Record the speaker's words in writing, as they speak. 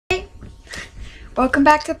Welcome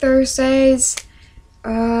back to Thursdays.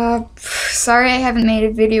 Sorry I haven't made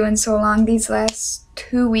a video in so long. These last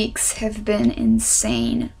 2 weeks have been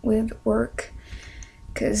insane with work.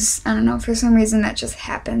 Because, I don't know, for some reason that just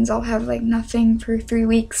happens. I'll have like nothing for 3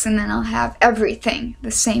 weeks and then I'll have everything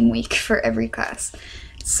the same week for every class.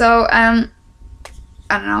 So, I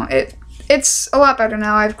don't know, it's a lot better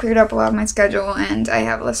now. I've cleared up a lot of my schedule and I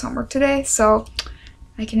have less homework today, so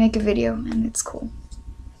I can make a video and it's cool.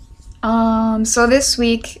 So this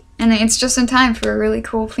week, and it's just in time for a really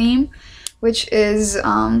cool theme, which is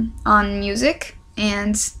on music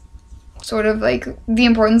and sort of like the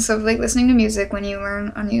importance of like listening to music when you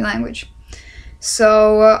learn a new language.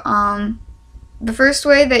 So the first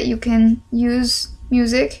way that you can use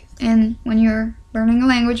music when you're learning a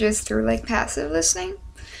language is through like passive listening,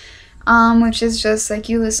 which is just like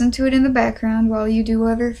you listen to it in the background while you do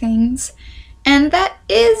other things, and that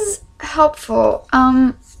is helpful.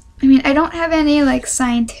 I mean, I don't have any like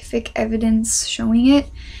scientific evidence showing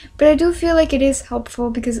it, but I do feel like it is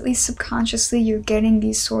helpful because at least subconsciously you're getting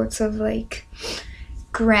these sorts of like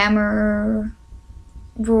grammar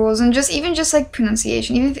rules and even just like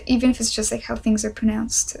pronunciation, even if it's just like how things are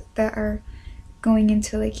pronounced that are going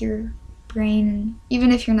into like your brain, and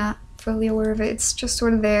even if you're not fully aware of it, it's just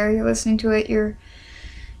sort of there. You're listening to it, you're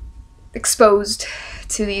exposed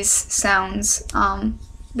to these sounds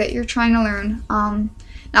that you're trying to learn.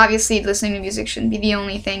 Obviously, listening to music shouldn't be the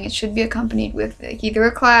only thing. It should be accompanied with like either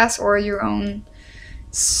a class or your own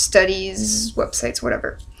studies, websites,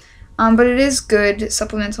 whatever. But it is good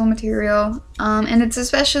supplemental material, and it's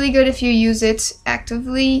especially good if you use it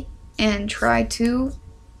actively and try to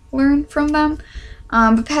learn from them.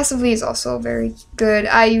 But passively is also very good.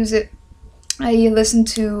 I listen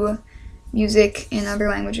to music in other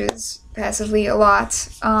languages passively a lot,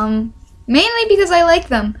 mainly because I like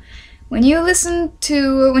them. When you're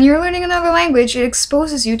learning another language, it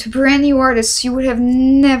exposes you to brand new artists you would have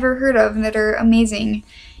never heard of that are amazing,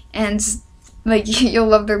 and like you'll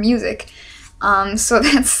love their music. So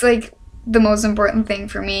that's like the most important thing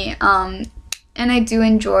for me. And I do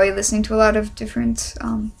enjoy listening to a lot of different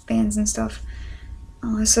bands and stuff.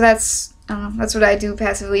 So that's what I do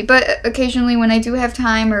passively. But occasionally, when I do have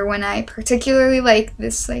time or when I particularly like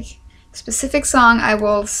this like specific song, I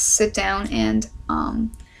will sit down and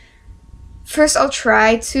first, I'll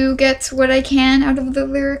try to get what I can out of the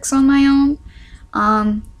lyrics on my own.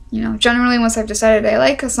 Generally once I've decided I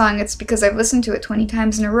like a song, it's because I've listened to it 20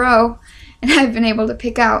 times in a row, and I've been able to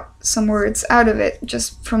pick out some words out of it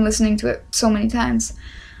just from listening to it so many times.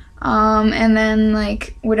 And then,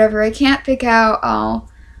 like, whatever I can't pick out, I'll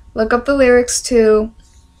look up the lyrics too,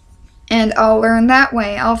 and I'll learn that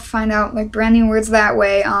way. I'll find out, like, brand new words that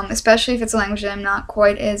way, especially if it's a language that I'm not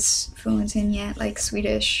quite as fluent in yet, like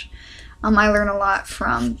Swedish. I learn a lot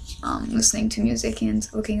from listening to music and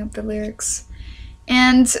looking up the lyrics.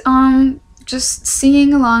 And just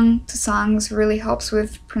singing along to songs really helps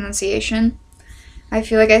with pronunciation. I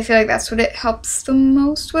feel like that's what it helps the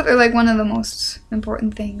most with, or like one of the most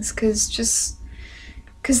important things, because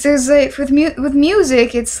there's like with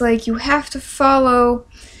music, it's like you have to follow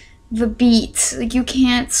the beat. Like you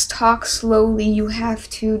can't talk slowly. You have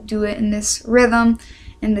to do it in this rhythm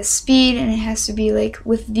and the speed, and it has to be like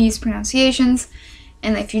with these pronunciations,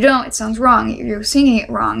 and if you don't, it sounds wrong. You're singing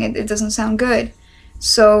it wrong. It doesn't sound good.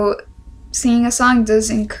 So singing a song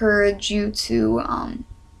does encourage you to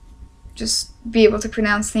just be able to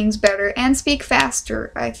pronounce things better and speak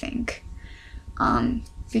faster, I think,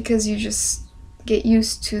 because you just get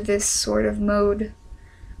used to this sort of mode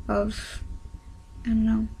of, I don't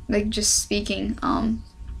know, like just speaking.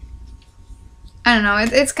 I don't know,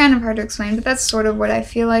 it's kind of hard to explain, but that's sort of what I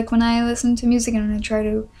feel like when I listen to music and when I try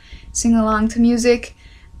to sing along to music.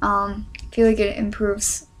 I feel like it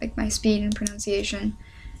improves like my speed and pronunciation,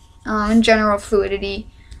 and general fluidity.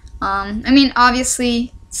 I mean,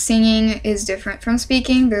 obviously, singing is different from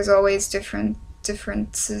speaking. There's always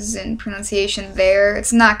differences in pronunciation there.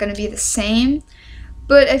 It's not going to be the same,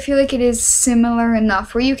 but I feel like it is similar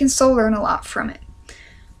enough where you can still learn a lot from it.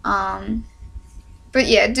 But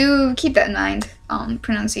yeah, do keep that in mind.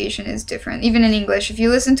 Pronunciation is different. Even in English, if you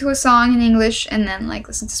listen to a song in English and then like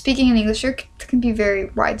listen to speaking in English, there can be very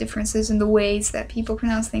wide differences in the ways that people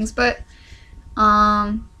pronounce things. But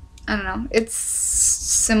I don't know, it's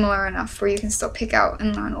similar enough where you can still pick out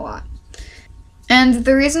and learn a lot. And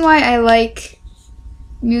the reason why I like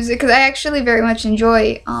music, because I actually very much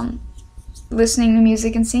enjoy listening to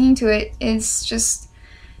music and singing to it, is just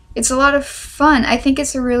it's a lot of fun. I think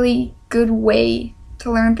it's a really good way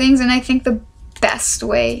to learn things, and I think the best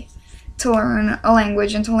way to learn a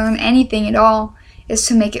language and to learn anything at all is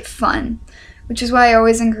to make it fun. which is why I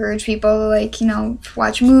always encourage people to, like, you know,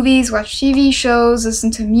 watch movies, watch TV shows, listen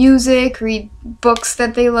to music, read books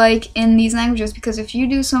that they like in these languages, because if you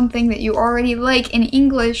do something that you already like in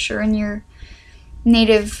English or in your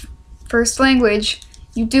native first language,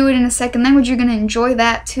 you do it in a second language, you're going to enjoy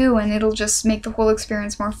that too, and it'll just make the whole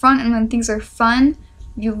experience more fun. And when things are fun,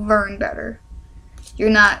 you learn better. You're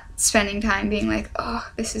not spending time being like, oh,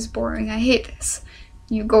 this is boring, I hate this.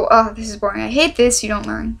 You go, oh, this is boring, I hate this. You don't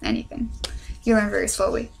learn anything. You learn very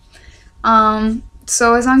slowly.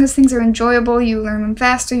 So as long as things are enjoyable, you learn them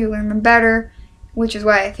faster, you learn them better, which is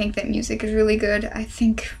why I think that music is really good. I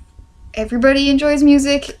think everybody enjoys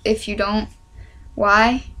music. If you don't,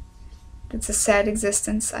 why? It's a sad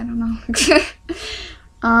existence. I don't know.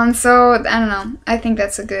 So, I don't know. I think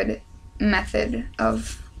that's a good method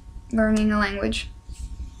of learning a language.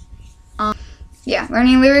 Yeah,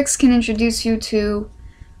 learning lyrics can introduce you to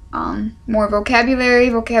more vocabulary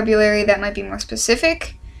that might be more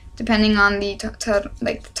specific, depending on the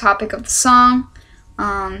the topic of the song.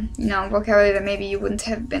 You know, vocabulary that maybe you wouldn't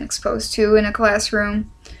have been exposed to in a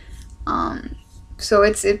classroom. So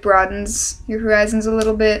it broadens your horizons a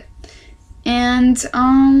little bit. And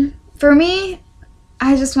for me,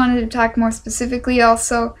 I just wanted to talk more specifically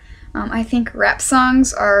also. I think rap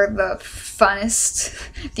songs are the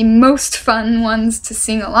funnest, the most fun ones to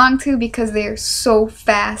sing along to, because they are so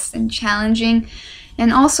fast and challenging,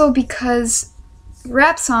 and also because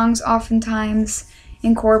rap songs oftentimes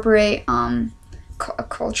incorporate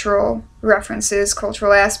cultural references,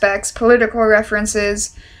 cultural aspects, political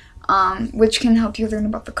references, which can help you learn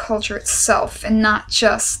about the culture itself and not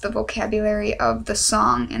just the vocabulary of the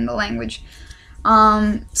song and the language.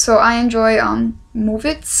 So I enjoy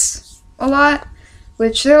Movits a lot,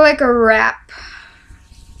 which they're like a rap,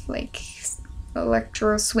 like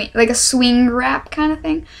electro swing, like a swing rap kind of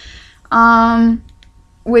thing,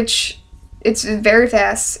 which it's very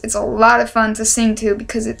fast. It's a lot of fun to sing to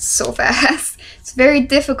because it's so fast. It's very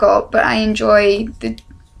difficult, but I enjoy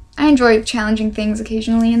challenging things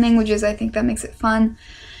occasionally in languages. I think that makes it fun.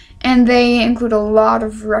 And they include a lot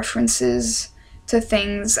of references to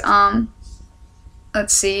things.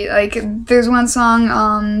 Let's see, like, there's one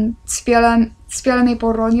song, Spielami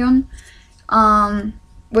po Rodion,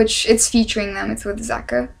 which it's featuring them, it's with Zach,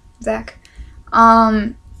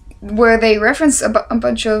 where they reference a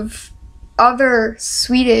bunch of other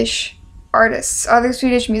Swedish artists, other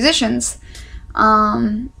Swedish musicians,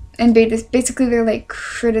 and basically they're, like,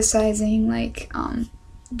 criticizing, like,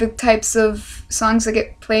 the types of songs that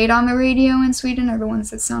get played on the radio in Sweden are the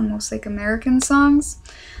ones that sound most like American songs,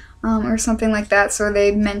 or something like that. So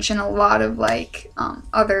they mention a lot of, like,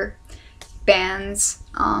 other bands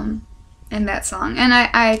in that song, and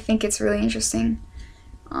I think it's really interesting.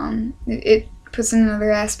 It puts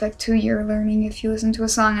another aspect to your learning if you listen to a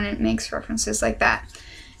song and it makes references like that,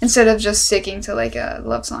 instead of just sticking to, like,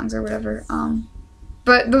 love songs or whatever.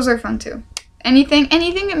 But those are fun too. Anything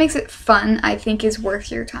that makes it fun, I think, is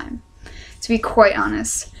worth your time, to be quite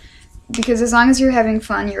honest. Because as long as you're having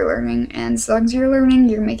fun, you're learning, and as long as you're learning,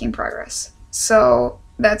 you're making progress. So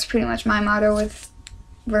that's pretty much my motto with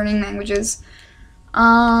learning languages.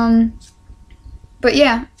 But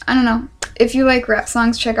yeah, I don't know. If you like rap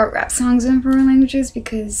songs, check out rap songs in foreign languages,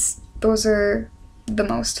 because those are the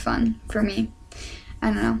most fun for me. I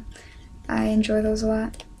don't know. I enjoy those a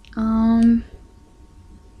lot.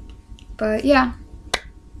 But yeah,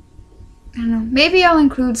 I don't know. Maybe I'll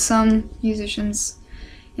include some musicians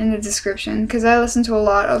in the description, because I listen to a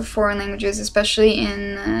lot of foreign languages, especially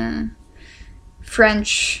in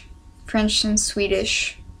French and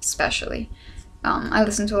Swedish, especially. I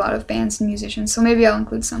listen to a lot of bands and musicians, so maybe I'll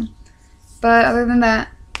include some. But other than that,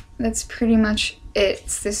 that's pretty much it.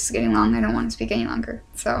 This is getting long. I don't want to speak any longer.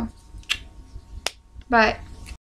 So, bye.